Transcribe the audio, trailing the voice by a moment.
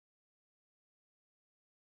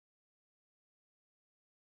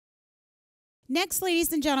Next,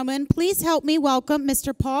 ladies and gentlemen, please help me welcome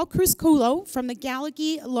Mr. Paul Cruzculo from the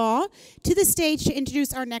Callagy Law to the stage to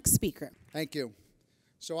introduce our next speaker. Thank you.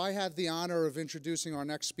 So I have the honor of introducing our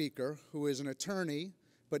next speaker, who is an attorney,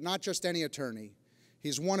 but not just any attorney.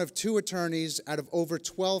 He's one of 2 attorneys out of over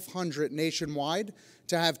 1,200 nationwide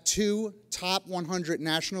to have 2 top 100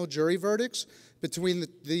 national jury verdicts between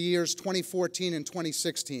the years 2014 and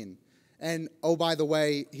 2016. And, oh, by the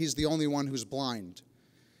way, he's the only one who's blind.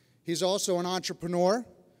 He's also an entrepreneur,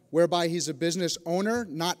 whereby he's a business owner,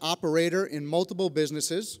 not operator, in multiple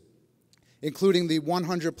businesses, including the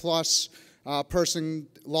 100-plus person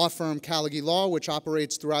law firm Callagy Law, which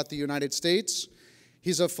operates throughout the United States.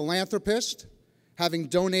 He's a philanthropist, having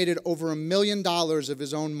donated over $1 million of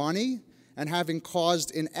his own money and having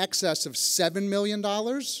caused in excess of $7 million.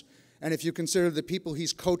 And if you consider the people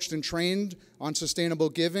he's coached and trained on sustainable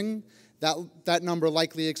giving, that number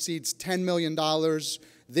likely exceeds $10 million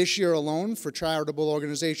this year alone for charitable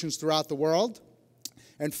organizations throughout the world.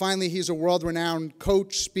 And finally, he's a world-renowned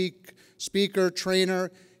coach, speaker,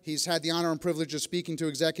 trainer. He's had the honor and privilege of speaking to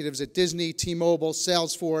executives at Disney, T-Mobile,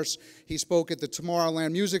 Salesforce. He spoke at the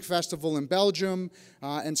Tomorrowland Music Festival in Belgium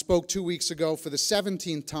and spoke 2 weeks ago for the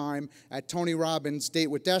 17th time at Tony Robbins' Date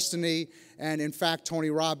with Destiny. And in fact, Tony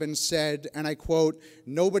Robbins said, and I quote,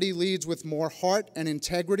 "Nobody leads with more heart and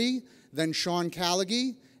integrity than Sean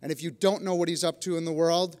Callagy. And if you don't know what he's up to in the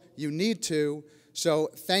world, you need to. So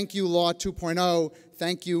thank you, Law 2.0.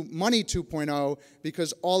 Thank you, Money 2.0,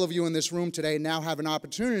 because all of you in this room today now have an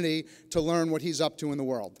opportunity to learn what he's up to in the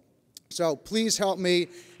world. So please help me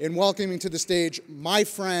in welcoming to the stage my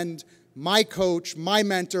friend, my coach, my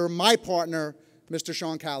mentor, my partner, Mr.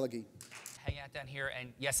 Sean Callagy. Hang out down here,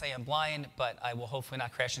 and yes, I am blind, but I will hopefully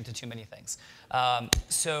not crash into too many things.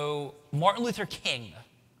 So Martin Luther King,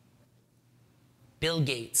 Bill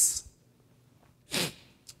Gates,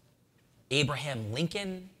 Abraham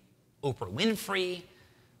Lincoln, Oprah Winfrey,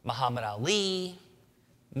 Muhammad Ali,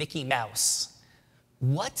 Mickey Mouse.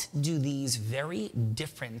 What do these very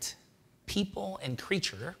different people and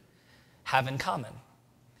creature have in common?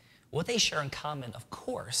 What they share in common, of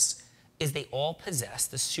course, is they all possess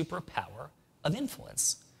the superpower of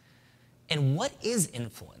influence. And what is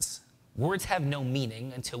influence? Words have no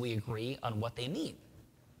meaning until we agree on what they mean,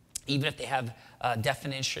 even if they have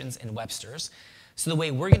definitions in Webster's. So the way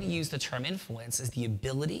we're going to use the term influence is the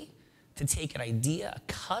ability to take an idea, a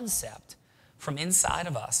concept from inside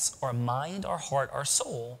of us, our mind, our heart, our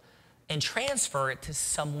soul, and transfer it to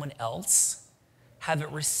someone else, have it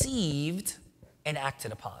received and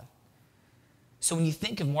acted upon. So when you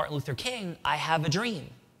think of Martin Luther King, I have a dream.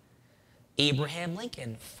 Abraham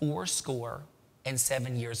Lincoln,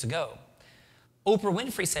 77 years ago. Oprah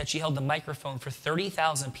Winfrey said she held the microphone for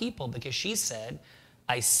 30,000 people because she said,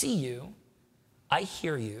 I see you, I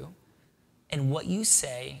hear you, and what you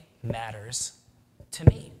say matters to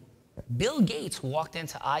me. Bill Gates walked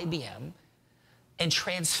into IBM and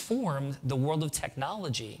transformed the world of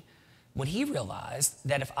technology when he realized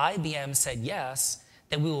that if IBM said yes,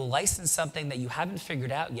 then we will license something that you haven't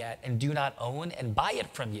figured out yet and do not own and buy it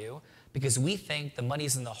from you because we think the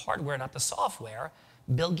money's in the hardware, not the software.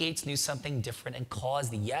 Bill Gates knew something different and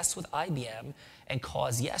caused yes with IBM and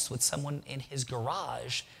caused yes with someone in his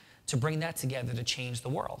garage to bring that together to change the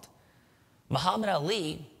world. Muhammad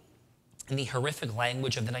Ali, in the horrific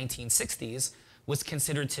language of the 1960s, was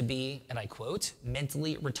considered to be, and I quote,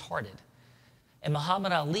 mentally retarded. And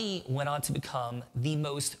Muhammad Ali went on to become the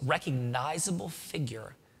most recognizable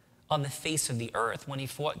figure on the face of the earth when he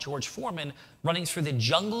fought George Foreman running through the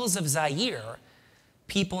jungles of Zaire.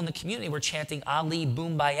 People in the community were chanting, Ali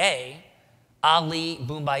Boombaye,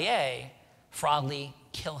 for Ali,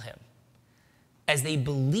 kill him. As they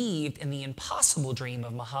believed in the impossible dream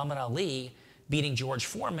of Muhammad Ali beating George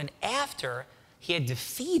Foreman after he had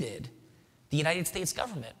defeated the United States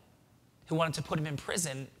government, who wanted to put him in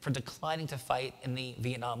prison for declining to fight in the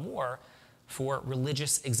Vietnam War for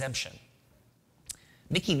religious exemption.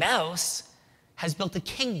 Mickey Mouse has built a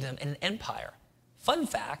kingdom and an empire. Fun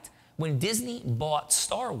fact, when Disney bought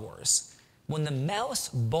Star Wars, when the mouse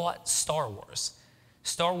bought Star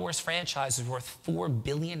Wars franchise was worth $4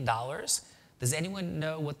 billion. Does anyone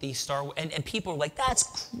know what the Star Wars, and people are like,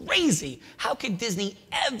 that's crazy. How could Disney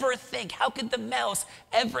ever think, how could the mouse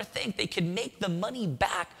ever think they could make the money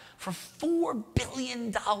back for $4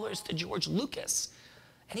 billion to George Lucas?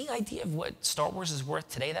 Any idea of what Star Wars is worth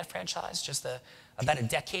today, that franchise, just about a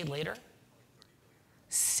decade later?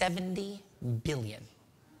 $70 billion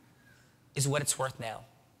is what it's worth now.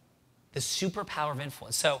 The superpower of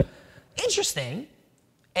influence. So interesting.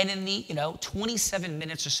 And in the 27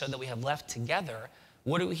 minutes or so that we have left together,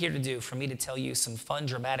 What are we here to do? For me to tell you some fun,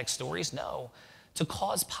 dramatic stories? No. To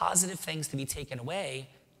cause positive things to be taken away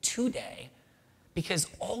today, because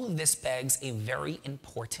all of this begs a very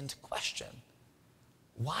important question.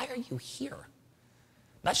 Why are you here?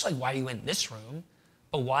 Not just like why are you in this room,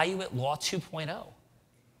 but why are you at Law 2.0?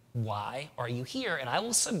 Why are you here? And I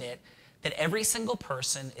will submit that every single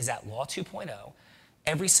person is at Law 2.0.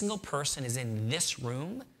 Every single person is in this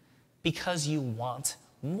room because you want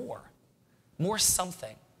more. More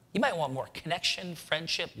something. You might want more connection,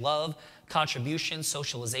 friendship, love, contribution,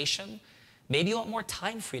 socialization. Maybe you want more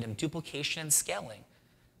time freedom, duplication, and scaling.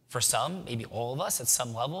 For some, maybe all of us at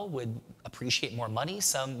some level would appreciate more money,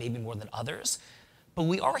 some maybe more than others. But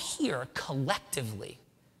we are here collectively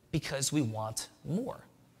because we want more.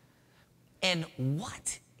 And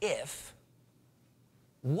what if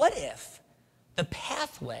the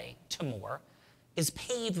pathway to more is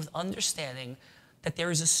paved with understanding that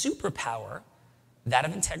there is a superpower, that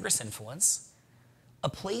of integrous influence, a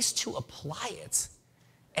place to apply it,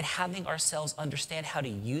 and having ourselves understand how to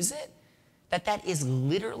use it, that is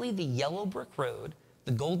literally the yellow brick road,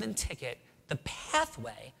 the golden ticket, the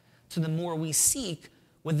pathway to the more we seek,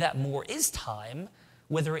 whether that more is time,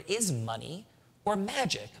 whether it is money, or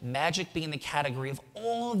magic. Magic being the category of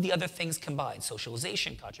all of the other things combined: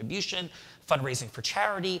 socialization, contribution, fundraising for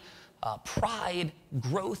charity, pride,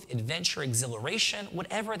 growth, adventure, exhilaration,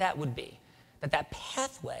 whatever that would be. That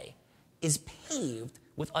pathway is paved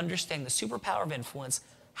with understanding the superpower of influence,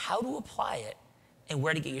 how to apply it, and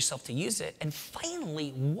where to get yourself to use it. And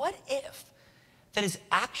finally, what if that is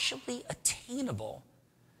actually attainable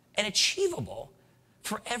and achievable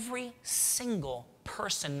for every single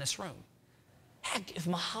person in this room? Heck, if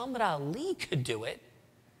Muhammad Ali could do it,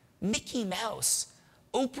 Mickey Mouse,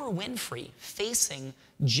 Oprah Winfrey, facing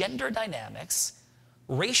gender dynamics,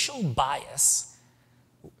 racial bias,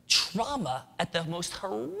 trauma at the most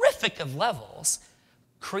horrific of levels,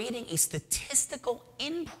 creating a statistical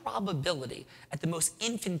improbability at the most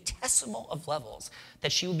infinitesimal of levels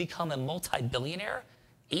that she would become a multi-billionaire.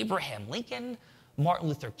 Abraham Lincoln, Martin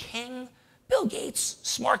Luther King, Bill Gates,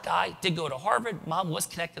 smart guy, did go to Harvard, mom was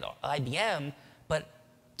connected to IBM, but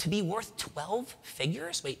to be worth 12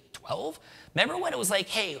 figures? Wait, 12? Remember when it was like,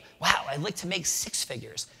 hey, wow, I'd like to make 6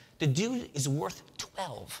 figures. The dude is worth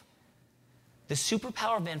 12. The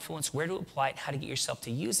superpower of influence, where to apply it, how to get yourself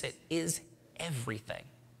to use it, is everything.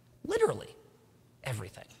 Literally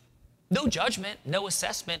everything. No judgment, no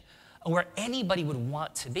assessment of where anybody would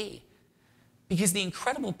want to be. Because the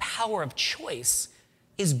incredible power of choice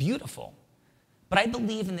is beautiful. But I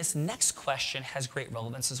believe in this next question has great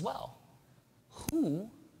relevance as well. Who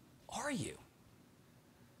are you?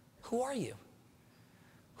 Who are you?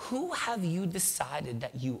 Who have you decided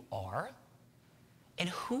that you are? And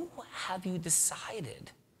who have you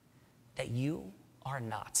decided that you are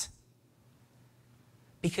not?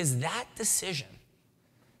 Because that decision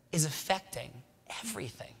is affecting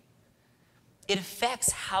everything. It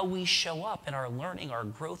affects how we show up in our learning, our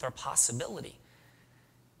growth, our possibility.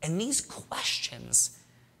 And these questions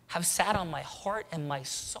have sat on my heart and my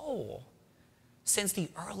soul since the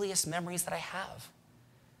earliest memories that I have.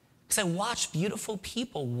 Because I watch beautiful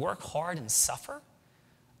people work hard and suffer.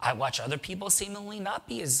 I watch other people seemingly not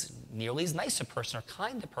be as nearly as nice a person or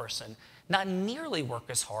kind a person, not nearly work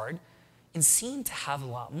as hard, and seem to have a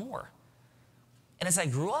lot more. And as I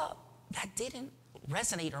grew up, that didn't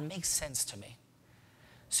resonate or make sense to me.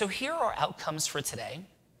 So here are outcomes for today,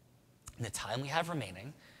 in the time we have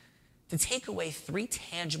remaining, to take away 3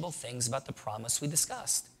 tangible things about the promise we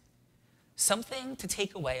discussed. Something to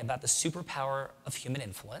take away about the superpower of human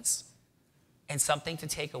influence, and something to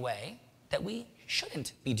take away that we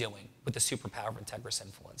shouldn't be doing with the superpower of integrous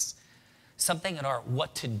influence. Something in our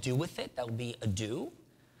what to do with it, that will be a do.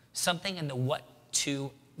 Something in the what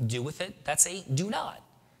to do with it, that's a do not.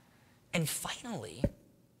 And finally,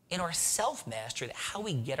 in our self-mastery, how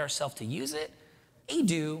we get ourselves to use it, a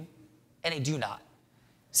do and a do not.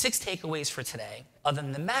 6 takeaways for today, other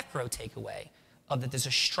than the macro takeaway of that there's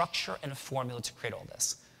a structure and a formula to create all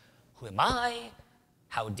this. Who am I?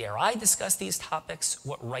 How dare I discuss these topics?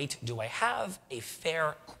 What right do I have? A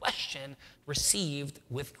fair question received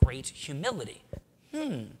with great humility.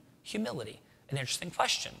 Humility, an interesting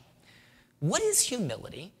question. What is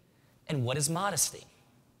humility and what is modesty?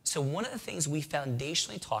 So one of the things we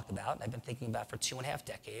foundationally talk about, and I've been thinking about for 2.5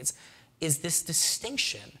 decades, is this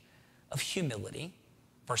distinction of humility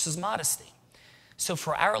versus modesty. So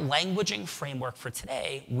for our languaging framework for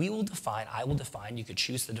today, I will define, you could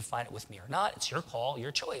choose to define it with me or not, it's your call,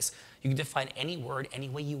 your choice. You can define any word any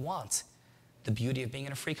way you want. The beauty of being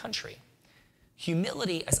in a free country.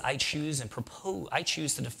 Humility, as I choose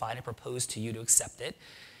to define and propose to you to accept it,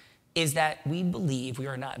 is that we believe we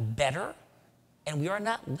are not better and we are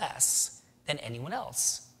not less than anyone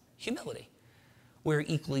else. Humility. We're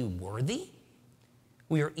equally worthy.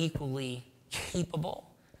 We are equally capable.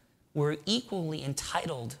 We're equally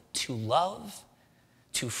entitled to love,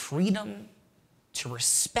 to freedom, to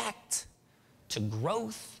respect, to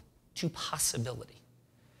growth, to possibility.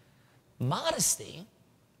 Modesty,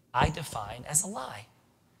 I define as a lie.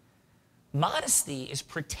 Modesty is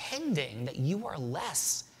pretending that you are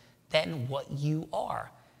less than what you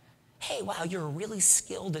are. Hey, wow, you're a really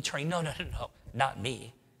skilled attorney. No, not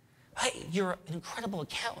me. Hey, you're an incredible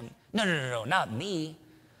accountant. No, not me.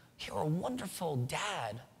 You're a wonderful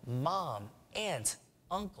dad, mom, aunt,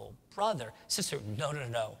 uncle, brother, sister.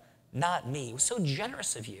 No, not me. It was so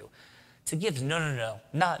generous of you to give. No,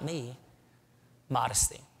 not me.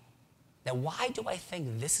 Modesty. Now, why do I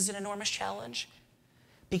think this is an enormous challenge?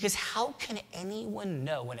 Because how can anyone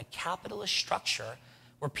know in a capitalist structure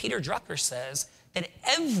where Peter Drucker says that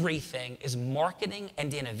everything is marketing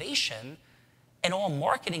and innovation, and all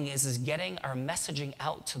marketing is getting our messaging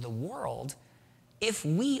out to the world, if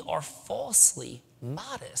we are falsely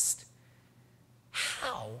modest,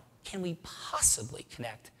 how can we possibly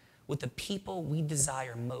connect with the people we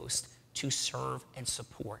desire most to serve and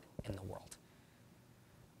support in the world?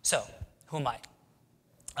 So, who am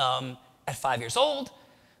I? At 5 years old,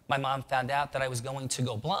 my mom found out that I was going to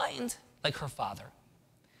go blind like her father.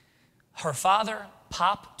 Her father,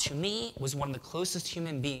 Pop, to me, was one of the closest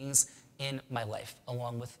human beings in my life,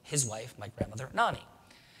 along with his wife, my grandmother, Nani.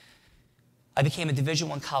 I became a Division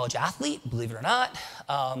I college athlete, believe it or not,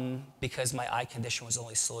 because my eye condition was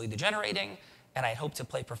only slowly degenerating, and I had hoped to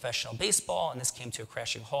play professional baseball, and this came to a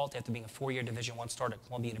crashing halt after being a 4-year Division I start at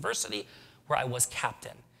Columbia University, where I was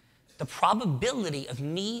captain. The probability of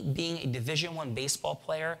me being a Division I baseball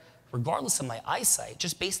player, regardless of my eyesight,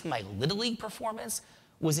 just based on my Little League performance,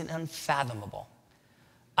 was unfathomable.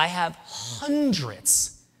 I have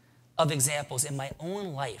hundreds of examples in my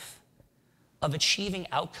own life of achieving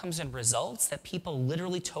outcomes and results that people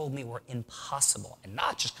literally told me were impossible. And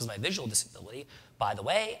not just because of my visual disability. By the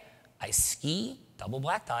way, I ski double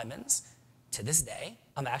black diamonds. To this day,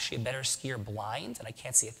 I'm actually a better skier blind, and I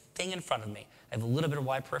can't see a thing in front of me. I have a little bit of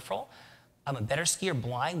wide peripheral. I'm a better skier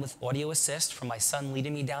blind with audio assist from my son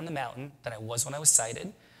leading me down the mountain than I was when I was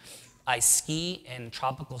sighted. I ski in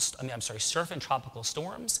surf in tropical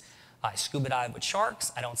storms. I scuba dive with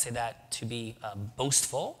sharks. I don't say that to be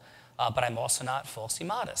boastful, but I'm also not falsely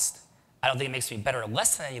modest. I don't think it makes me better or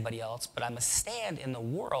less than anybody else, but I'm a stand in the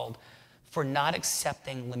world for not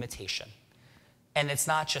accepting limitation. And it's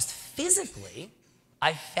not just physically.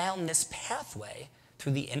 I found this pathway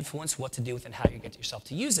through the influence, what to do with and how you get yourself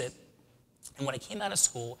to use it. And when I came out of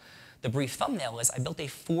school, the brief thumbnail is I built a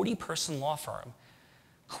 40-person law firm,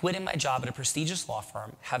 quitting my job at a prestigious law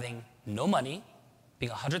firm, having no money,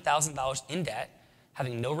 being $100,000 in debt,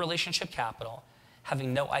 having no relationship capital,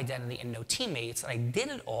 having no identity and no teammates. And I did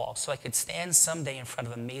it all so I could stand someday in front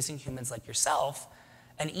of amazing humans like yourself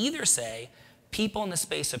and either say, people in the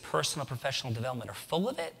space of personal and professional development are full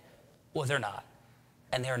of it, or they're not.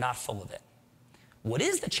 And they're not full of it. What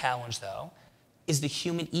is the challenge, though, is the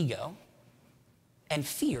human ego and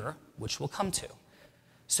fear, which we'll come to.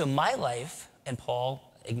 So my life, and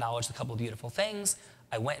Paul acknowledged a couple of beautiful things.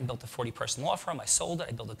 I went and built a 40-person law firm. I sold it.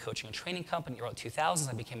 I built a coaching and training company in the early 2000s.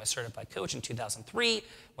 I became a certified coach in 2003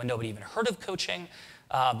 when nobody even heard of coaching,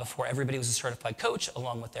 before everybody was a certified coach,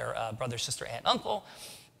 along with their brother, sister, aunt, uncle.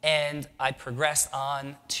 And I progressed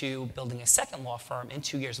on to building a second law firm in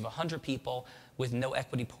 2 years of 100 people with no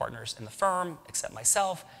equity partners in the firm except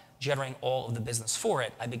myself, generating all of the business for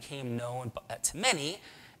it. I became known to many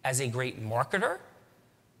as a great marketer,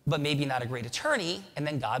 but maybe not a great attorney, and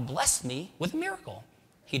then God blessed me with a miracle.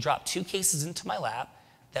 He dropped 2 cases into my lap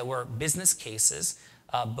that were business cases,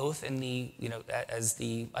 both in the, I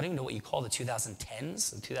don't even know what you call the 2010s,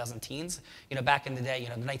 the 2010s. Back in the day,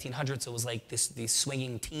 the 1900s, it was like these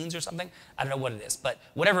swinging teens or something. I don't know what it is, but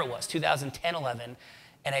whatever it was, 2010, 11,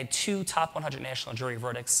 and I had 2 top 100 national jury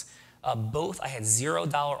verdicts. Both I had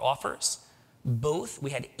 $0 offers. Both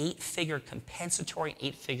we had 8-figure compensatory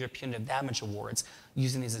and 8-figure punitive damage awards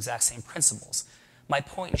using these exact same principles. My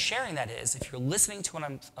point in sharing that is, if you're listening to what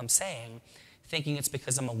I'm saying, thinking it's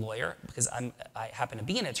because I'm a lawyer, because I happen to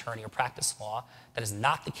be an attorney or practice law, that is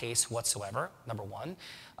not the case whatsoever, number one.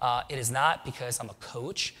 It is not because I'm a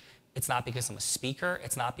coach. It's not because I'm a speaker.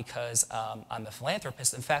 It's not because I'm a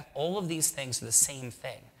philanthropist. In fact, all of these things are the same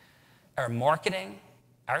thing. Our marketing,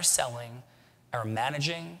 our selling, our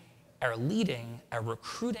managing, our leading, our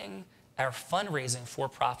recruiting, our fundraising,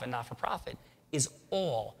 for-profit, not-for-profit, is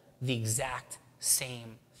all the exact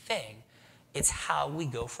same thing. It's how we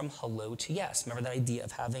go from hello to yes. Remember that idea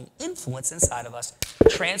of having influence inside of us,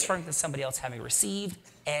 transferring to somebody else, having received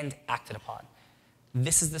and acted upon.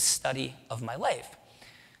 This is the study of my life.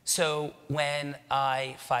 So when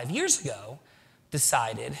I, 5 years ago,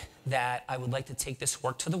 decided that I would like to take this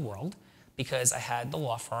work to the world, because I had the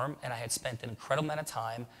law firm and I had spent an incredible amount of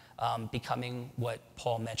time becoming what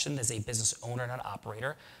Paul mentioned as a business owner and an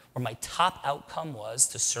operator, where my top outcome was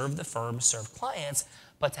to serve the firm, serve clients,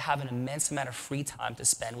 but to have an immense amount of free time to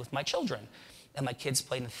spend with my children. And my kids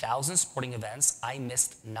played in 1,000 sporting events. I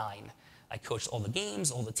missed 9. I coached all the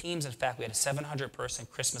games, all the teams. In fact, we had a 700-person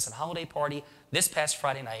Christmas and holiday party this past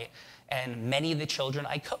Friday night, and many of the children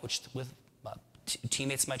I coached with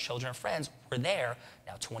teammates, my children and friends were there,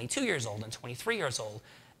 now 22 years old and 23 years old.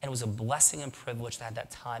 And it was a blessing and privilege to have that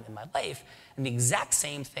time in my life. And the exact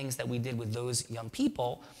same things that we did with those young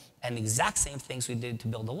people and the exact same things we did to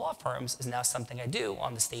build the law firms is now something I do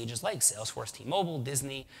on the stages like Salesforce, T-Mobile,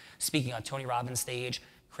 Disney, speaking on Tony Robbins' stage,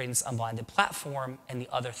 creating this Unblinded platform, and the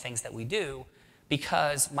other things that we do,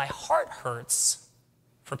 because my heart hurts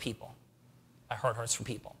for people. My heart hurts for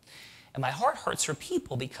people. And my heart hurts for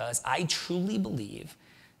people because I truly believe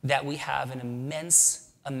that we have an immense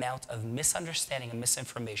amount of misunderstanding and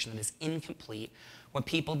misinformation that is incomplete when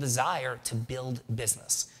people desire to build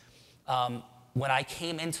business. When I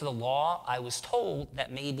came into the law, I was told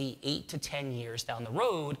that maybe 8 to 10 years down the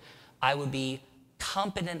road, I would be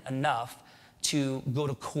competent enough to go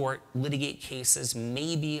to court, litigate cases,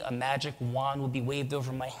 maybe a magic wand would be waved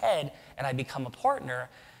over my head and I'd become a partner.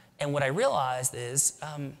 And what I realized is,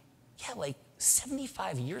 like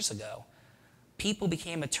 75 years ago, people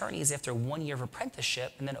became attorneys after 1 year of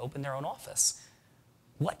apprenticeship and then opened their own office.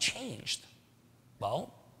 What changed?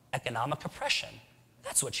 Well, economic oppression.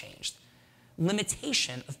 That's what changed.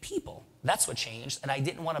 Limitation of people. That's what changed. And I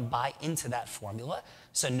didn't want to buy into that formula.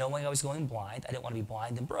 So knowing I was going blind, I didn't want to be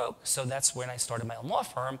blind and broke. So that's when I started my own law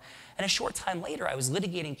firm. And a short time later, I was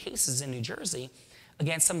litigating cases in New Jersey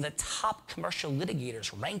against some of the top commercial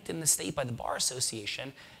litigators ranked in the state by the Bar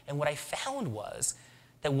Association. And what I found was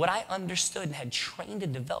that what I understood and had trained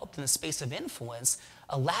and developed in the space of influence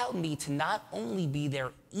allowed me to not only be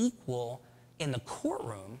their equal in the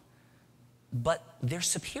courtroom, but their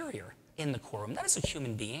superior in the courtroom. That is a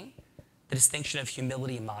human being, the distinction of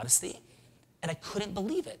humility and modesty. And I couldn't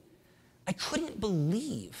believe it. I couldn't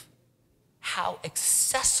believe how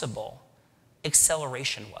accessible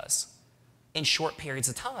acceleration was in short periods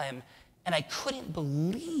of time. And I couldn't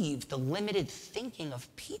believe the limited thinking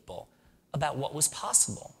of people about what was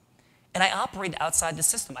possible. And I operated outside the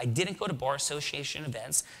system. I didn't go to Bar Association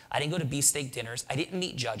events. I didn't go to beefsteak dinners. I didn't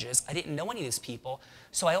meet judges. I didn't know any of these people.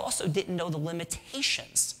 So I also didn't know the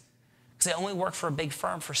limitations, because I only worked for a big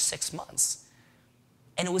firm for 6 months.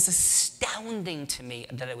 And it was astounding to me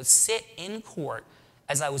that I would sit in court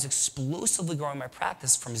as I was explosively growing my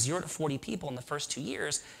practice from 0 to 40 people in the first 2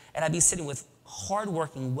 years, and I'd be sitting with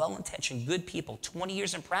hardworking, well-intentioned, good people, 20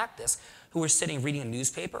 years in practice, who were sitting reading a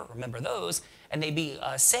newspaper, remember those, and they'd be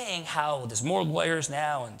saying how there's more lawyers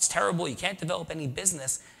now, and it's terrible, you can't develop any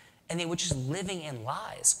business, and they were just living in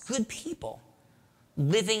lies. Good people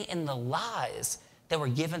living in the lies that were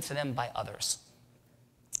given to them by others.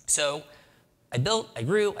 So I built, I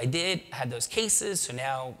grew, I had those cases, so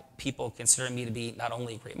now people consider me to be not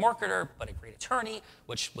only a great marketer, but a great attorney,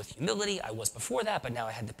 which with humility, I was before that, but now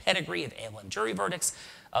I had the pedigree of ALM jury verdicts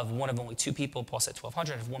of one of only 2 people, Paul said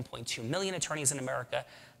 1,200, of 1.2 million attorneys in America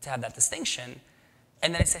to have that distinction.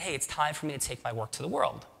 And then I said, hey, it's time for me to take my work to the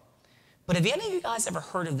world. But have any of you guys ever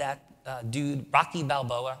heard of that dude, Rocky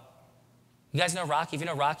Balboa? You guys know Rocky? If you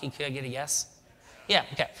know Rocky, could I get a yes? Yeah,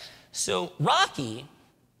 okay. So Rocky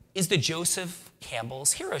is the Joseph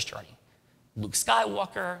Campbell's hero's journey. Luke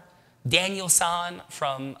Skywalker, Daniel-san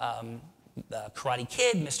from Karate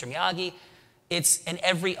Kid, Mr. Miyagi. And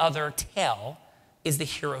every other tale is the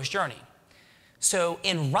hero's journey. So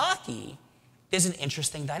in Rocky, there's an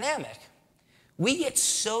interesting dynamic. We get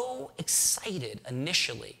so excited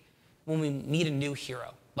initially when we meet a new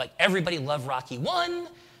hero. Like everybody loved Rocky 1.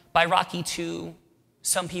 By Rocky 2,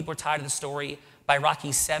 some people are tired of the story. By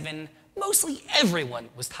Rocky 7, mostly everyone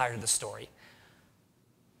was tired of the story.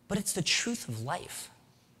 But it's the truth of life,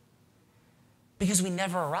 because we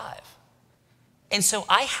never arrive. And so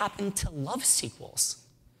I happen to love sequels.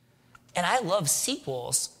 And I love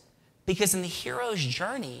sequels because in the hero's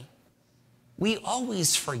journey, we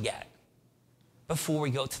always forget before we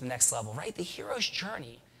go to the next level, right? The hero's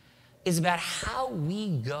journey is about how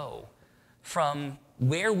we go from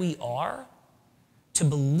where we are to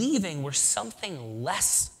believing we're something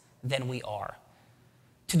less than we are,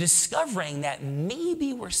 to discovering that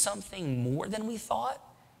maybe we're something more than we thought,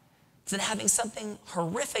 to then having something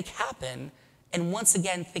horrific happen, and once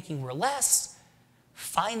again thinking we're less,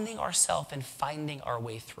 finding ourselves and finding our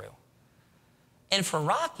way through. And for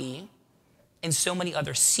Rocky, and so many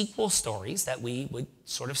other sequel stories that we would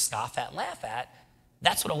sort of scoff at, laugh at,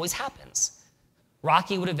 that's what always happens.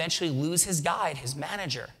 Rocky would eventually lose his guide, his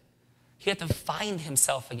manager. He had to find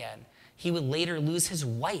himself again. He would later lose his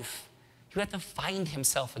wife. He would have to find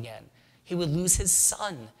himself again. He would lose his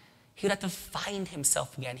son. He would have to find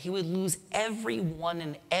himself again. He would lose everyone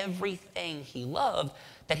and everything he loved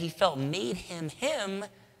that he felt made him him,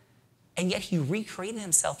 and yet he recreated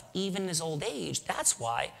himself even in his old age. That's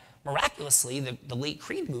why, miraculously, the late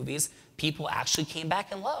Creed movies, people actually came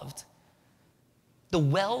back and loved. The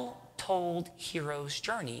well-told hero's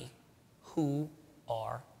journey, who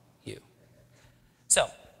are you? So,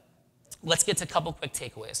 let's get to a couple quick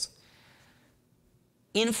takeaways.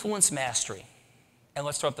 Influence mastery. And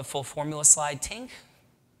let's throw up the full formula slide, Tink.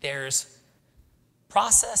 There's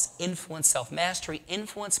process, influence, self-mastery.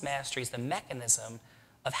 Influence mastery is the mechanism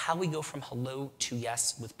of how we go from hello to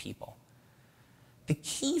yes with people. The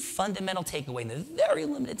key fundamental takeaway in the very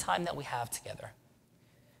limited time that we have together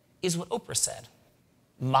is what Oprah said.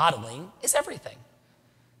 Modeling is everything.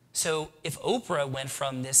 So if Oprah went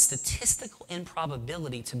from this statistical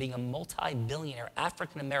improbability to being a multi-billionaire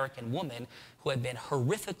African-American woman who had been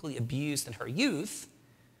horrifically abused in her youth,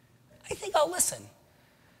 I think I'll listen.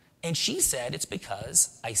 And she said, it's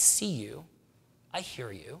because I see you, I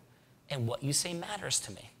hear you, and what you say matters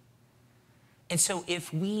to me. And so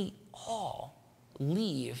if we all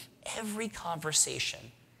leave every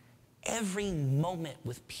conversation, every moment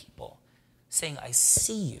with people saying, I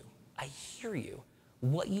see you, I hear you,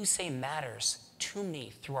 what you say matters to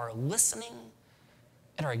me through our listening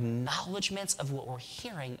and our acknowledgments of what we're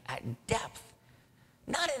hearing at depth.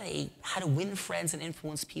 Not in a how to win friends and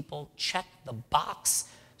influence people, check the box,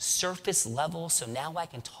 surface level, so now I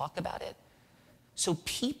can talk about it. So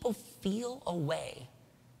people feel a way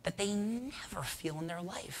that they never feel in their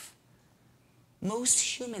life.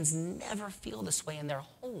 Most humans never feel this way in their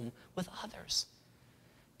home with others.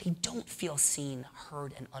 They don't feel seen,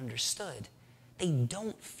 heard, and understood. They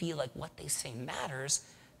don't feel like what they say matters.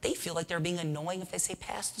 They feel like they're being annoying if they say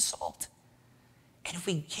pass the salt. And if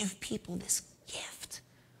we give people this gift,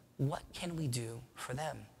 what can we do for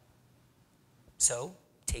them? So,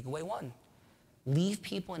 takeaway one, leave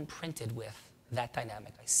people imprinted with that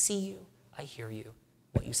dynamic. I see you, I hear you,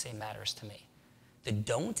 what you say matters to me. The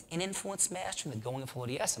don't in influence mastery, the going in flow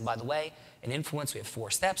to yes. And by the way, in influence, we have 4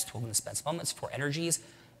 steps, 12 indispensable moments, 4 energies,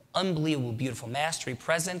 unbelievable, beautiful mastery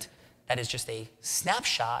present. That is just a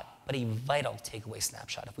snapshot, but a vital takeaway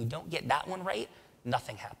snapshot. If we don't get that one right,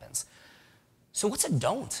 nothing happens. So what's a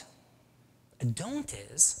don't? A don't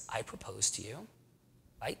is, I propose to you,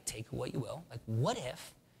 right? Take what you will. Like, what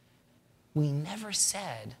if we never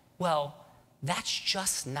said, well, that's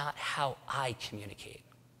just not how I communicate.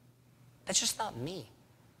 That's just not me.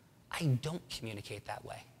 I don't communicate that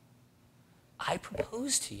way. I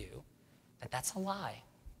propose to you that that's a lie.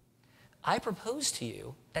 I propose to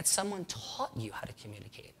you that someone taught you how to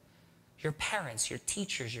communicate. Your parents, your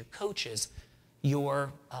teachers, your coaches,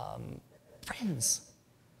 your friends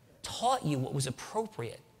taught you what was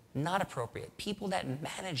appropriate, not appropriate. People that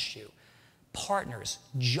managed you, partners,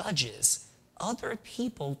 judges, other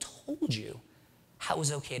people told you how it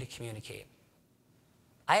was okay to communicate.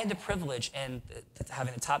 I had the privilege and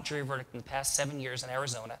having a top jury verdict in the past 7 years in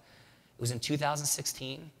Arizona. It was in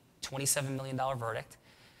 2016, $27 million verdict.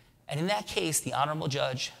 And in that case, the Honorable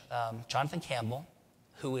Judge, Jonathan Campbell,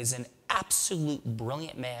 who is an absolute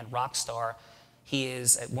brilliant man, rock star. He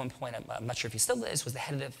is, at one point, I'm not sure if he still is, was the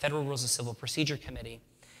head of the Federal Rules of Civil Procedure Committee.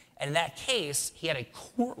 And in that case, he had a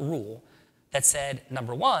court rule that said,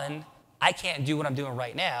 number one, I can't do what I'm doing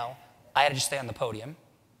right now. I had to just stay on the podium.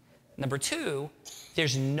 Number two,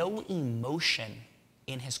 there's no emotion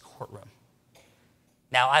in his courtroom.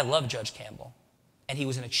 Now, I love Judge Campbell, and he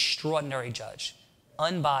was an extraordinary judge,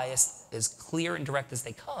 unbiased, as clear and direct as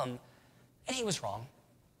they come, and he was wrong.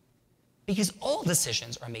 Because all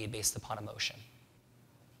decisions are made based upon emotion,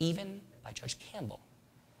 even by Judge Campbell.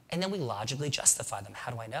 And then we logically justify them.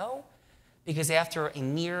 How do I know? Because after a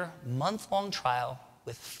mere month-long trial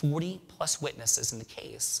with 40-plus witnesses in the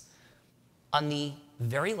case, on the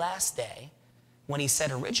very last day, when he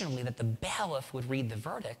said originally that the bailiff would read the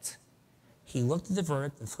verdict, he looked at the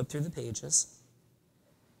verdict and flipped through the pages,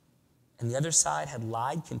 and the other side had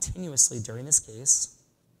lied continuously during this case,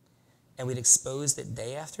 and we'd exposed it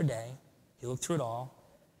day after day. He looked through it all.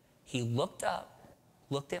 He looked up,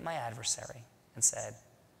 looked at my adversary, and said,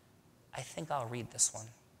 I think I'll read this one.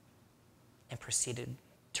 and proceeded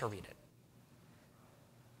to read it.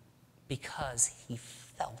 Because he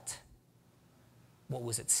felt what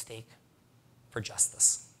was at stake for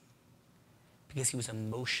justice. Because he was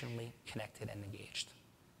emotionally connected and engaged.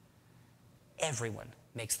 Everyone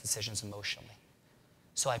makes decisions emotionally.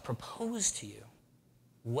 So I propose to you,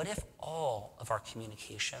 what if all of our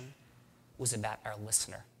communication was about our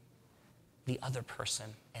listener, the other person,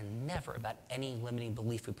 and never about any limiting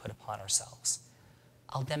belief we put upon ourselves?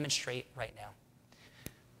 I'll demonstrate right now.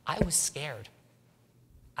 I was scared.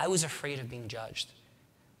 I was afraid of being judged.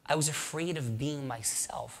 I was afraid of being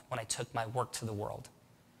myself when I took my work to the world.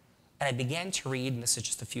 And I began to read, and this is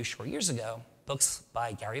just a few short years ago, books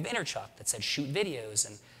by Gary Vaynerchuk that said shoot videos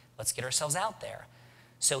and let's get ourselves out there.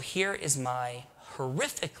 So here is my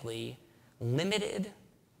horrifically limited,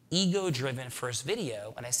 ego-driven first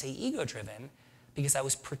video. And I say ego-driven because I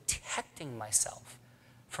was protecting myself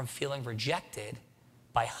from feeling rejected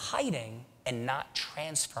by hiding and not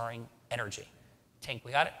transferring energy. Tink,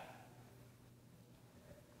 we got it?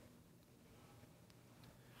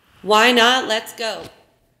 Why not? Let's go.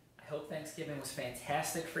 I hope Thanksgiving was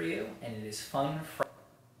fantastic for you, and it is fun for...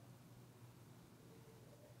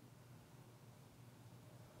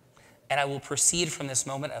 And I will proceed from this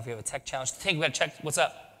moment. If we have a tech challenge, Tink, we gotta check, what's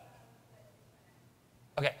up?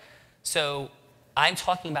 Okay, so I'm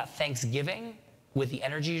talking about Thanksgiving with the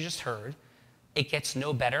energy you just heard. It gets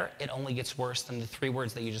no better, it only gets worse than the 3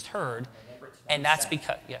 words that you just heard. And that's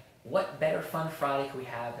because, yeah. What better fun Friday could we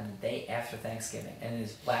have than the day after Thanksgiving? And it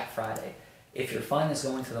is Black Friday. If your fun is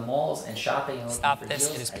going to the malls and shopping and looking Stop for this,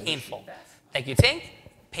 deals, it is I wish painful. you the best. Thank you, Tink.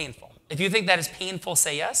 Painful. If you think that is painful,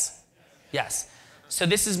 say yes. Yes. So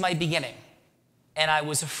this is my beginning. And I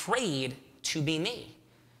was afraid to be me.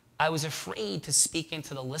 I was afraid to speak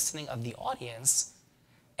into the listening of the audience.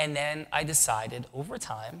 And then I decided over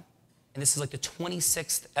time, and this is like the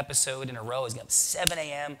 26th episode in a row. I was getting up 7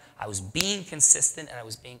 a.m. I was being consistent, and I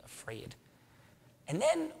was being afraid. And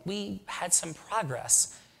then we had some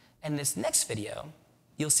progress. And this next video,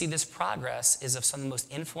 you'll see this progress is of some of the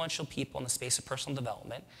most influential people in the space of personal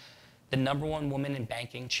development. The #1 woman in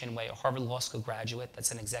banking, Chinwe, a Harvard Law School graduate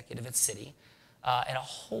that's an executive at Citi, and a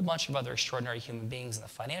whole bunch of other extraordinary human beings in the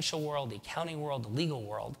financial world, the accounting world, the legal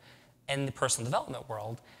world, and the personal development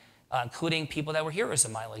world, including people that were heroes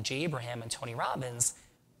of mine, like Jay Abraham and Tony Robbins,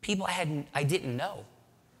 people I didn't know.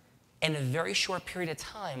 In a very short period of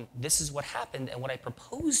time, this is what happened, and what I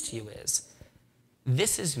propose to you is,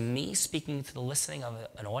 this is me speaking to the listening of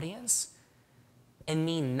an audience, and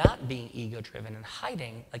me not being ego-driven and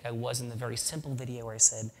hiding like I was in the very simple video where I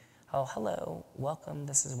said, oh, hello, welcome,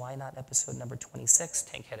 this is Why Not episode number 26,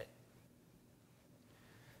 Tank, hit it.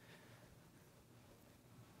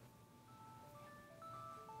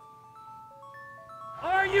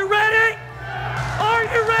 Are you ready? Are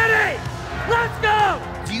you ready? Let's go!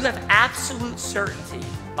 Do you have absolute certainty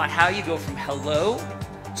about how you go from hello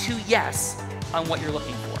to yes on what you're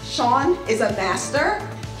looking for? Sean is a master.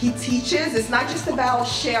 He teaches. It's not just about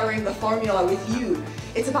sharing the formula with you.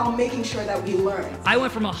 It's about making sure that we learn. I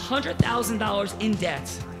went from $100,000 in debt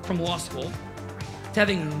from law school to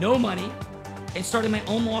having no money and starting my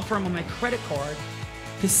own law firm on my credit card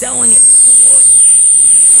to selling it.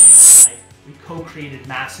 We co-created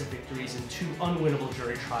massive victories in 2 unwinnable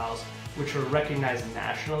jury trials, which are recognized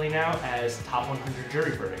nationally now as top 100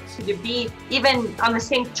 jury verdicts. To be even on the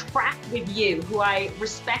same track with you, who I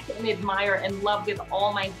respect and admire and love with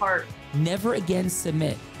all my heart. Never again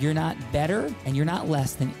submit. You're not better and you're not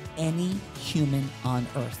less than any human on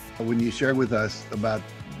earth. When you shared with us about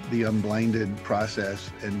the Unblinded process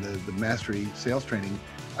and the mastery sales training,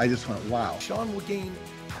 I just went, wow. Sean will gain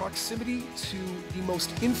proximity to the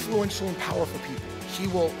most influential and powerful people. He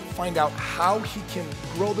will find out how he can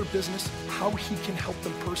grow their business, how he can help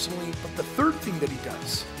them personally. But the third thing that he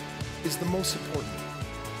does is the most important.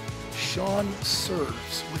 Sean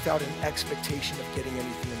serves without an expectation of getting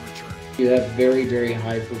anything in return. You have very, very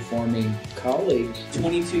high-performing colleagues.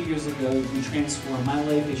 22 years ago, you transformed my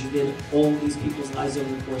life as you did all these people's lives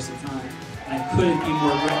over the course of time. And I couldn't be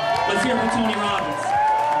more grateful. Let's hear from Tony Robbins.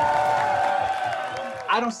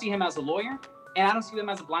 I don't see him as a lawyer, and I don't see him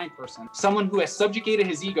as a blind person. Someone who has subjugated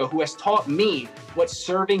his ego, who has taught me what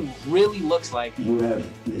serving really looks like. You have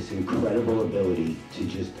this incredible ability to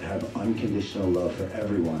just have unconditional love for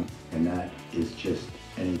everyone, and that is just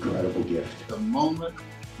an incredible gift. The moment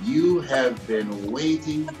you have been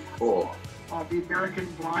waiting for. The American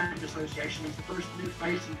Blind Association is the first new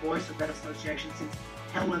face and voice of that association since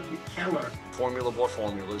Helen Keller. Formula for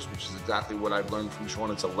formulas, which is exactly what I've learned from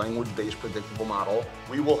Sean. It's a language-based predictable model.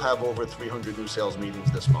 We will have over 300 new sales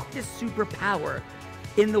meetings this month. This superpower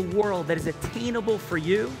in the world that is attainable for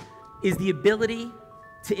you, is the ability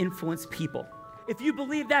to influence people. If you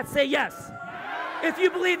believe that, say yes. If you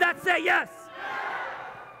believe that, say yes.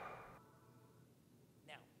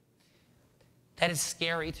 Now, that is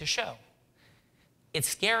scary to show. It's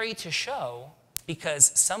scary to show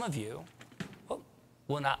because some of you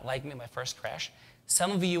will not like me, my first crash.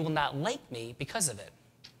 Some of you will not like me because of it.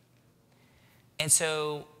 And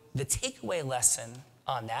so the takeaway lesson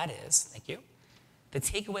on that is, thank you, the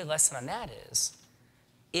takeaway lesson on that is,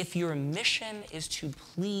 if your mission is to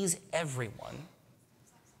please everyone,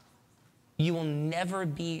 you will never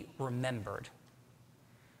be remembered.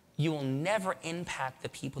 You will never impact the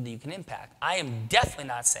people that you can impact. I am definitely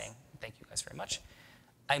not saying, thank you guys very much,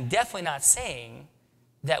 I'm definitely not saying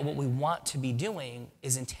that what we want to be doing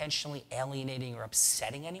is intentionally alienating or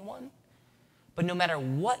upsetting anyone. But no matter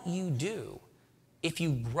what you do, if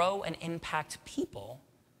you grow and impact people,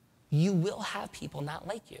 you will have people not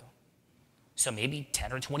like you. So maybe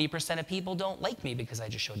 10 or 20% of people don't like me because I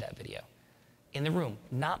just showed that video in the room.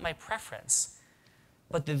 Not my preference.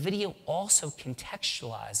 But the video also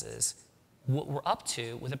contextualizes what we're up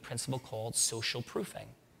to with a principle called social proofing.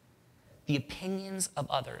 The opinions of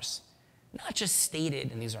others. Not just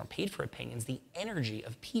stated, and these aren't paid for opinions, the energy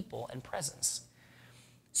of people and presence.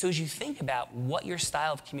 So as you think about what your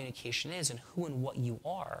style of communication is and who and what you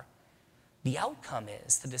are, the outcome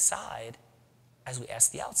is to decide, as we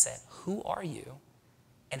asked at the outset, who are you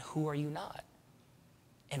and who are you not?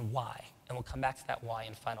 And why? And we'll come back to that why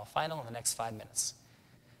in final in the next 5 minutes.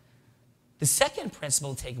 The second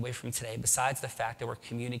principle to take away from today, besides the fact that we're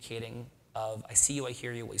communicating of I see you, I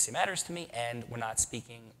hear you, what you say matters to me, and we're not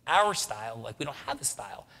speaking our style, like we don't have a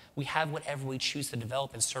style. We have whatever we choose to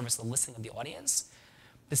develop in service of the listening of the audience.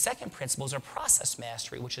 The second principle is our process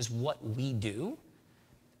mastery, which is what we do.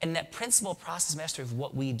 And that principle of process mastery of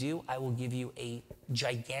what we do, I will give you a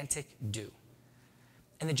gigantic do.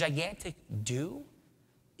 And the gigantic do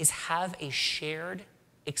is have a shared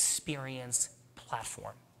experience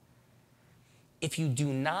platform. If you do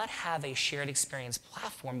not have a shared experience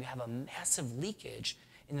platform, you have a massive leakage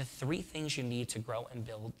in the 3 things you need to grow and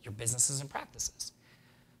build your businesses and practices.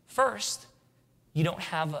 First, you don't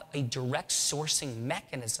have a direct sourcing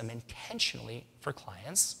mechanism intentionally for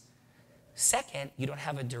clients. Second, you don't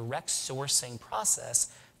have a direct sourcing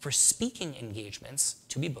process for speaking engagements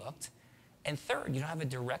to be booked. And third, you don't have a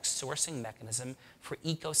direct sourcing mechanism for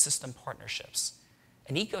ecosystem partnerships.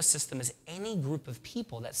 An ecosystem is any group of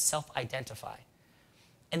people that self-identify.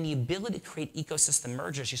 And the ability to create ecosystem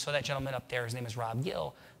mergers, you saw that gentleman up there, his name is Rob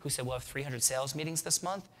Gill, who said, we'll have 300 sales meetings this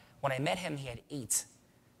month. When I met him, he had 8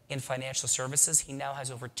 in financial services. He now has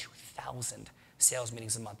over 2,000 sales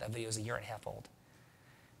meetings a month. That video is 1.5 years old.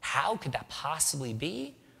 How could that possibly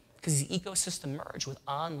be? Because the ecosystem merged with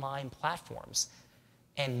online platforms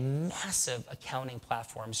and massive accounting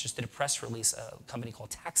platforms. Just did a press release, a company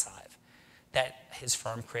called TaxHive that his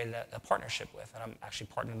firm created a partnership with, and I'm actually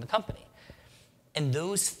partnering in the company. And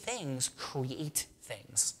those things create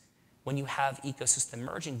things when you have ecosystem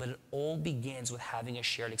merging, but it all begins with having a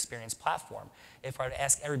shared experience platform. If I were to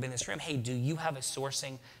ask everybody in this room, hey, do you have a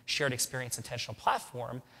sourcing shared experience intentional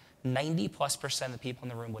platform? 90+% of the people in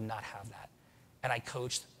the room would not have that. And I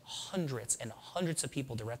coached hundreds and hundreds of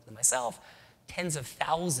people directly myself, tens of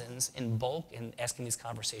thousands in bulk and asking these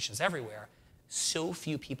conversations everywhere. So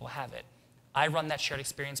few people have it. I run that shared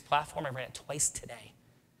experience platform. I ran it twice today.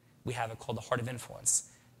 We have it called the Heart of Influence.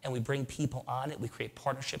 And we bring people on it. We create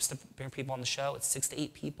partnerships to bring people on the show. It's 6 to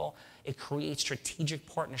 8 people. It creates strategic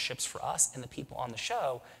partnerships for us and the people on the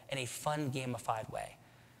show in a fun, gamified way.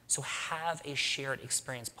 So have a shared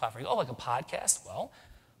experience platform. Oh, like a podcast? Well,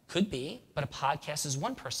 could be, but a podcast is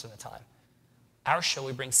 1 person at a time. Our show,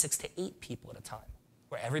 we bring 6 to 8 people at a time,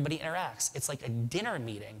 where everybody interacts. It's like a dinner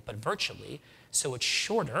meeting, but virtually, so it's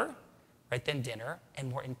shorter, right, than dinner, and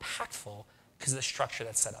more impactful because of the structure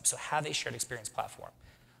that's set up. So have a shared experience platform.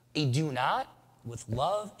 A do not, with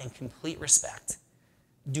love and complete respect,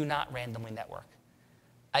 do not randomly network.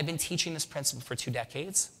 I've been teaching this principle for 2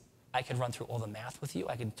 decades. I could run through all the math with you.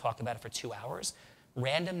 I could talk about it for 2 hours.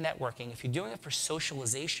 Random networking, if you're doing it for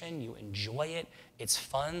socialization, you enjoy it, it's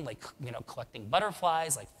fun, like collecting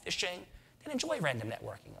butterflies, like fishing, then enjoy random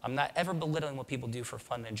networking. I'm not ever belittling what people do for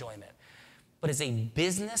fun and enjoyment. But as a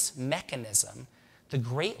business mechanism, the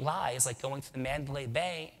great lie is like going to the Mandalay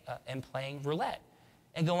Bay and playing roulette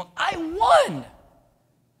and going, I won!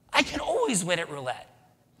 I can always win at roulette.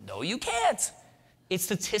 No, you can't. It's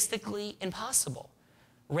statistically impossible.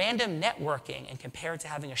 Random networking, and compared to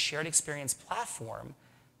having a shared experience platform,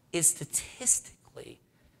 is statistically,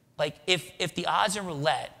 like if the odds of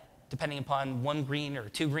roulette, depending upon 1 green or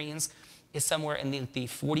 2 greens, is somewhere in the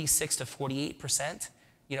 46 to 48%,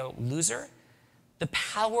 loser. The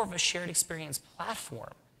power of a shared experience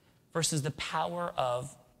platform versus the power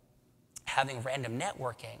of having random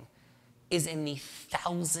networking is in the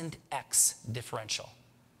 1000x differential.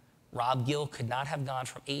 Rob Gill could not have gone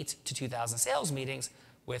from 8 to 2,000 sales meetings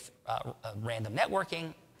with random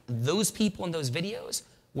networking. Those people in those videos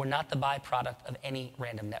were not the byproduct of any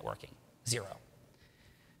random networking. Zero.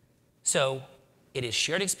 So it is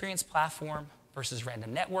shared experience platform versus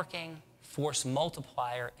random networking, force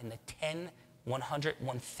multiplier in the 10, 100,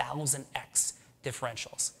 1000x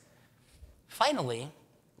differentials. Finally,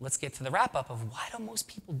 let's get to the wrap up of why do most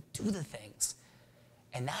people do the things?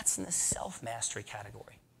 And that's in the self-mastery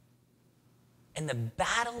category. And the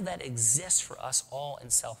battle that exists for us all in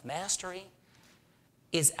self-mastery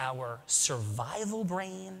is our survival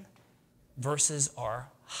brain versus our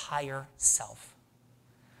higher self.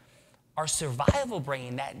 Our survival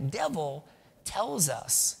brain, that devil, tells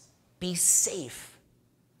us, be safe,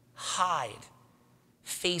 hide,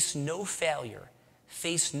 face no failure,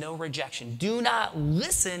 face no rejection. Do not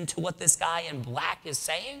listen to what this guy in black is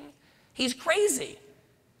saying. He's crazy.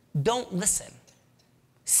 Don't listen.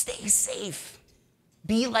 Stay safe.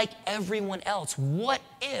 Be like everyone else. What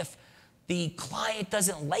if the client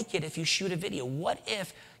doesn't like it if you shoot a video? What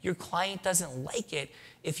if your client doesn't like it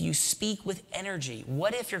if you speak with energy?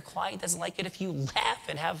 What if your client doesn't like it if you laugh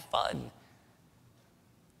and have fun?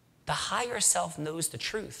 The higher self knows the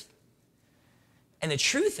truth. And the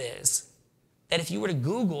truth is that if you were to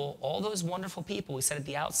Google all those wonderful people we said at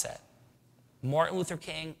the outset, Martin Luther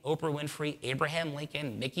King, Oprah Winfrey, Abraham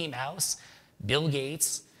Lincoln, Mickey Mouse, Bill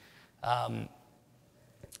Gates,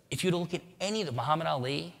 if you were to look at any of them, Muhammad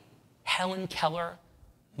Ali, Helen Keller,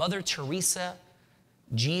 Mother Teresa,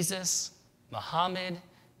 Jesus, Muhammad,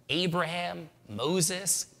 Abraham,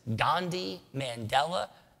 Moses, Gandhi, Mandela.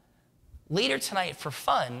 Later tonight, for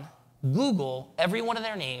fun, Google every one of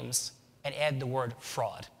their names and add the word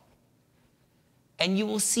fraud. And you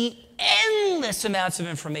will see endless amounts of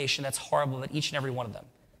information that's horrible about each and every one of them.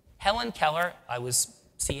 Helen Keller, I was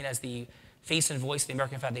seen as the face and voice of the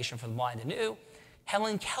American Foundation for the Blind and New.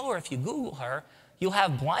 Helen Keller, if you Google her, you'll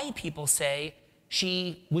have blind people say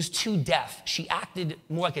she was too deaf. She acted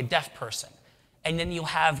more like a deaf person. And then you'll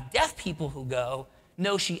have deaf people who go,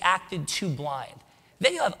 no, she acted too blind.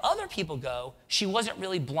 Then you'll have other people go, she wasn't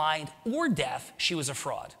really blind or deaf, she was a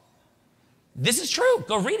fraud. This is true.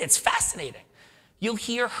 Go read it. It's fascinating. You'll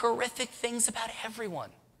hear horrific things about everyone.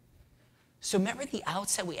 So remember at the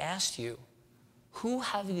outset we asked you, who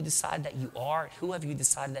have you decided that you are? Who have you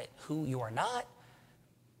decided that who you are not?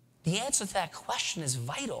 The answer to that question is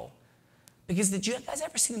vital. Because did you guys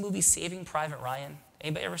ever see the movie Saving Private Ryan?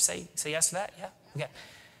 Anybody ever say yes to that? Yeah? Okay.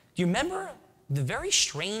 Do you remember the very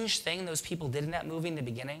strange thing those people did in that movie in the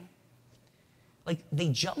beginning? Like, they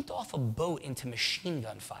jumped off a boat into machine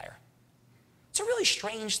gun fire. It's a really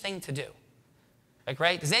strange thing to do. Like,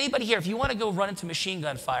 right? Does anybody here, if you want to go run into machine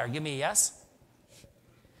gun fire, give me a yes?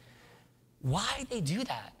 Why did they do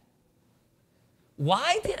that?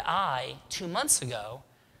 Why did I, 2 months ago,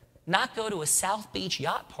 not go to a South Beach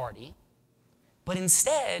yacht party, but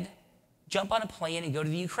instead jump on a plane and go to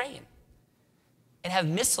the Ukraine and have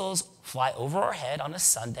missiles fly over our head on a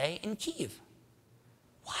Sunday in Kyiv?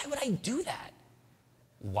 Why would I do that?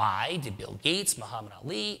 Why did Bill Gates, Muhammad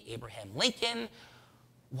Ali, Abraham Lincoln,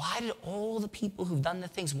 why did all the people who've done the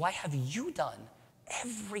things, why have you done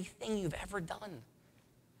everything you've ever done?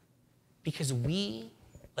 Because we,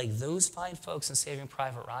 like those fine folks in Saving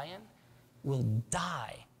Private Ryan, will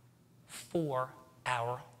die for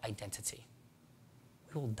our identity.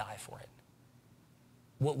 We will die for it.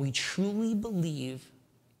 What we truly believe,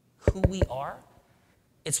 who we are,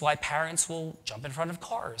 it's why parents will jump in front of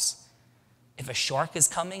cars. If a shark is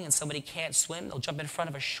coming and somebody can't swim, they'll jump in front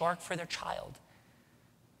of a shark for their child.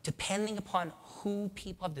 Depending upon who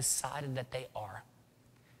people have decided that they are.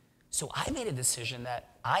 So I made a decision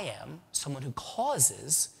that I am someone who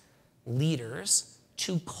causes leaders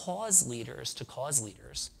to cause leaders to cause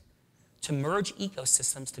leaders, to merge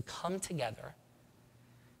ecosystems to come together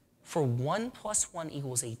for 1 + 1 =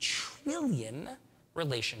 1 trillion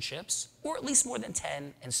relationships, or at least more than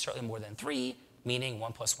 10, and certainly more than 3, meaning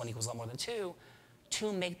 1 + 1 = a lot more than 2,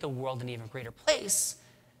 to make the world an even greater place.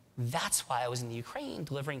 That's why I was in the Ukraine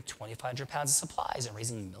delivering 2,500 pounds of supplies and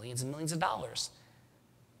raising millions and millions of dollars.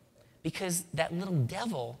 Because that little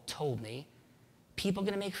devil told me, people are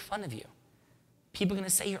going to make fun of you. People are going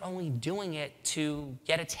to say you're only doing it to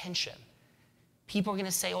get attention. People are going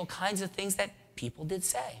to say all kinds of things that people did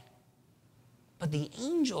say. But the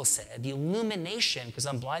angel said, the illumination, because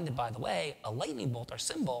Unblinded, by the way, a lightning bolt, our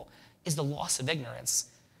symbol, is the loss of ignorance.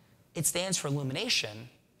 It stands for illumination,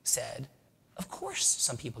 said, Of course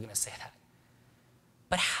some people are going to say that.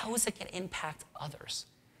 But how is it going to impact others?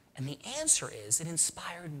 And the answer is it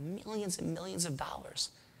inspired millions and millions of dollars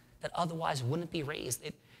that otherwise wouldn't be raised.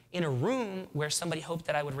 In a room where somebody hoped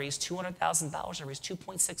that I would raise $200,000, I raised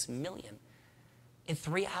 $2.6 million in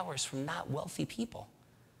 3 hours from not wealthy people.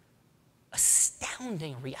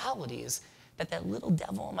 Astounding realities that little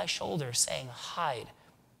devil on my shoulder saying, hide,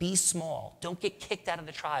 be small, don't get kicked out of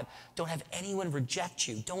the tribe, don't have anyone reject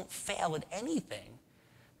you, don't fail at anything.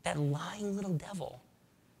 That lying little devil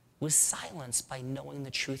was silenced by knowing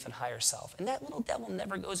the truth and higher self. And that little devil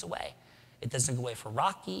never goes away. It doesn't go away for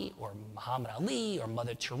Rocky or Muhammad Ali or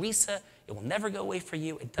Mother Teresa. It will never go away for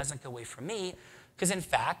you. It doesn't go away for me. Because in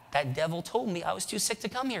fact, that devil told me I was too sick to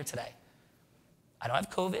come here today. I don't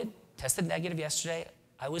have COVID, tested negative yesterday.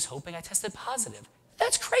 I was hoping I tested positive.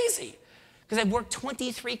 That's crazy. Because I've worked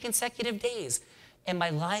 23 consecutive days. And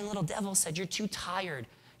my lying little devil said, you're too tired.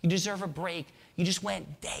 You deserve a break. You just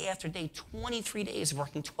went day after day, 23 days of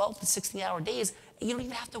working 12 to 16-hour days, and you don't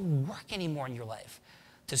even have to work anymore in your life.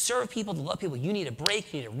 To serve people, to love people, you need a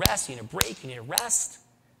break, you need a rest, you need a break, you need a rest.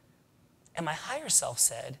 And my higher self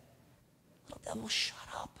said, little devil, shut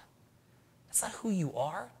up. That's not who you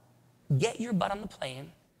are. Get your butt on the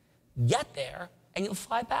plane, get there, and you'll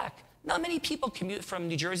fly back. Not many people commute from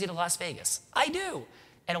New Jersey to Las Vegas. I do.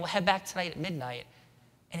 And we'll head back tonight at midnight.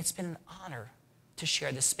 And it's been an honor to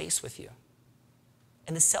share this space with you.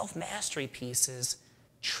 And the self-mastery piece is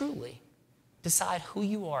truly decide who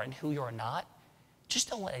you are and who you're not. Just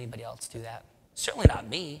don't let anybody else do that. Certainly not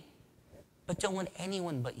me, but don't let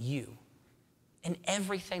anyone but you. And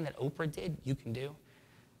everything that Oprah did, you can do.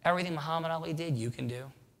 Everything Muhammad Ali did, you can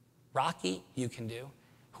do. Rocky, you can do.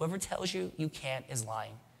 Whoever tells you you can't is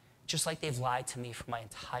lying, just like they've lied to me for my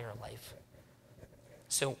entire life.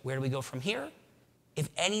 So where do we go from here? If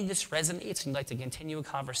any of this resonates and you'd like to continue a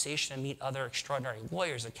conversation and meet other extraordinary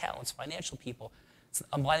lawyers, accountants, financial people,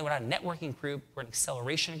 Unblinded, we're not a networking group, we're an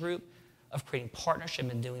acceleration group of creating partnership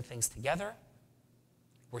and doing things together.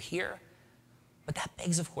 We're here. But that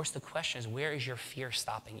begs, of course, the question is, where is your fear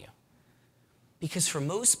stopping you? Because for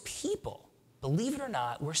most people, believe it or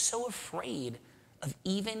not, we're so afraid of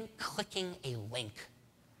even clicking a link.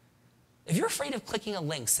 If you're afraid of clicking a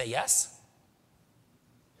link, say yes.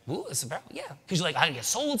 Ooh, it's about, yeah. Because you're like, I get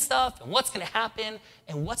sold stuff, and what's going to happen,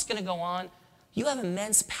 and what's going to go on. You have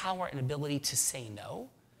immense power and ability to say no.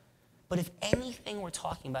 But if anything we're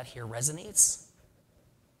talking about here resonates,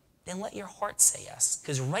 then let your heart say yes.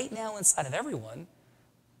 Because right now inside of everyone,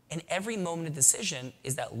 in every moment of decision,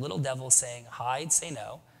 is that little devil saying, hide, say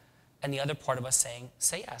no, and the other part of us saying,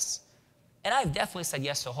 say yes. And I've definitely said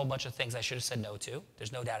yes to a whole bunch of things I should have said no to.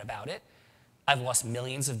 There's no doubt about it. I've lost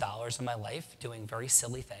millions of dollars in my life doing very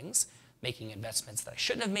silly things, making investments that I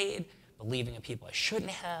shouldn't have made, believing in people I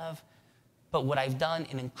shouldn't have. But what I've done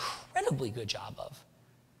an incredibly good job of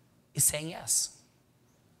is saying yes.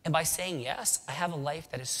 And by saying yes, I have a life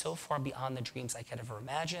that is so far beyond the dreams I could have ever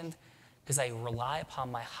imagined because I rely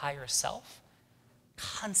upon my higher self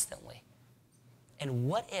constantly. And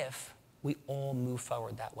what if we all move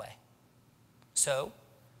forward that way? So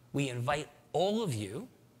we invite all of you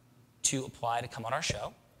to apply to come on our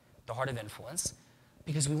show, The Heart of Influence,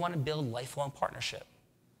 because we want to build lifelong partnership.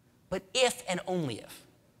 But if and only if,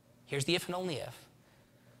 here's the if and only if,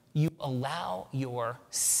 you allow your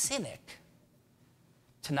cynic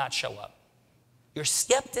to not show up. Your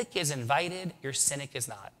skeptic is invited, your cynic is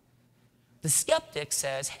not. The skeptic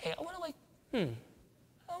says, hey, I want to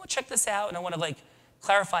check this out, and I want to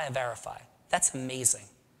clarify and verify. That's amazing.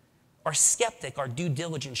 Our skeptic, our due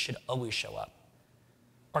diligence should always show up.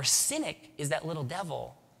 Our cynic is that little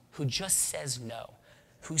devil who just says no,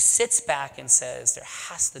 who sits back and says, there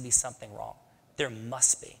has to be something wrong. There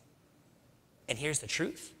must be. And here's the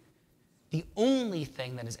truth. The only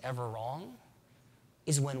thing that is ever wrong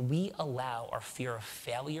is when we allow our fear of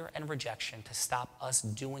failure and rejection to stop us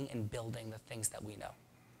doing and building the things that we know.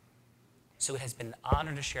 So it has been an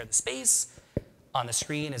honor to share the space. On the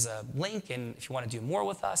screen is a link, and if you want to do more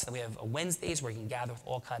with us, then we have a Wednesdays where you can gather with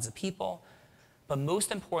all kinds of people. But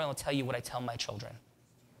most important, I'll tell you what I tell my children.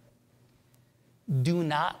 Do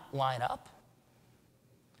not line up.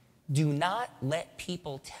 Do not let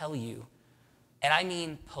people tell you, and I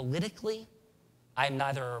mean politically, I'm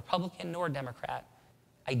neither a Republican nor a Democrat.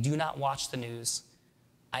 I do not watch the news.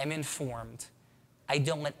 I am informed. I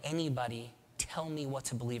don't let anybody tell me what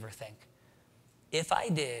to believe or think. If I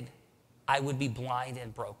did, I would be blind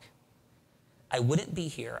and broke. I wouldn't be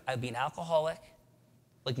here. I'd be an alcoholic,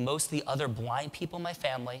 like most of the other blind people in my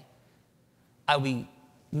family. I would be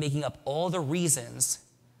making up all the reasons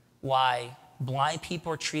why blind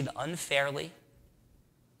people are treated unfairly,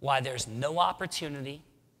 why there's no opportunity,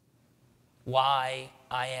 why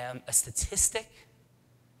I am a statistic,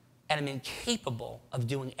 and I'm incapable of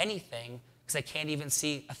doing anything because I can't even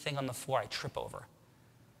see a thing on the floor I trip over.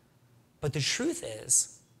 But the truth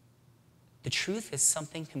is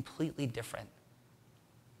something completely different.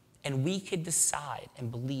 And we could decide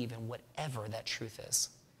and believe in whatever that truth is.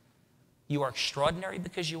 You are extraordinary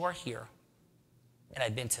because you are here. And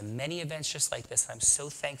I've been to many events just like this. And I'm so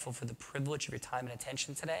thankful for the privilege of your time and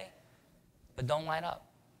attention today. But don't line up.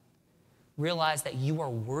 Realize that you are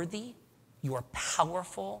worthy, you are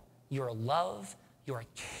powerful, you are loved, you are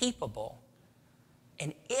capable.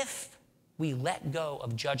 And if we let go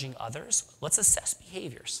of judging others, let's assess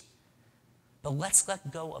behaviors. But let's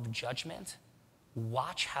let go of judgment.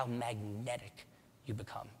 Watch how magnetic you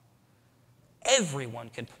become. Everyone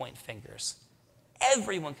can point fingers.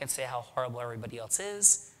 Everyone can say how horrible everybody else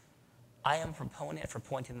is. I am a proponent for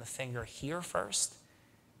pointing the finger here first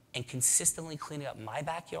and consistently cleaning up my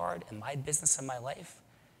backyard and my business and my life.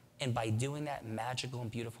 And by doing that, magical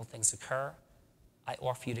and beautiful things occur. I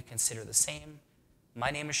offer you to consider the same.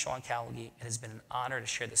 My name is Sean Callagy. It has been an honor to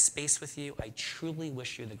share this space with you. I truly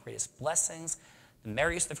wish you the greatest blessings, the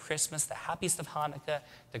merriest of Christmas, the happiest of Hanukkah,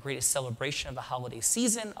 the greatest celebration of the holiday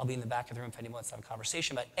season. I'll be in the back of the room if anyone wants to have a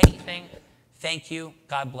conversation about anything. Thank you.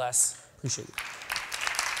 God bless. Appreciate you.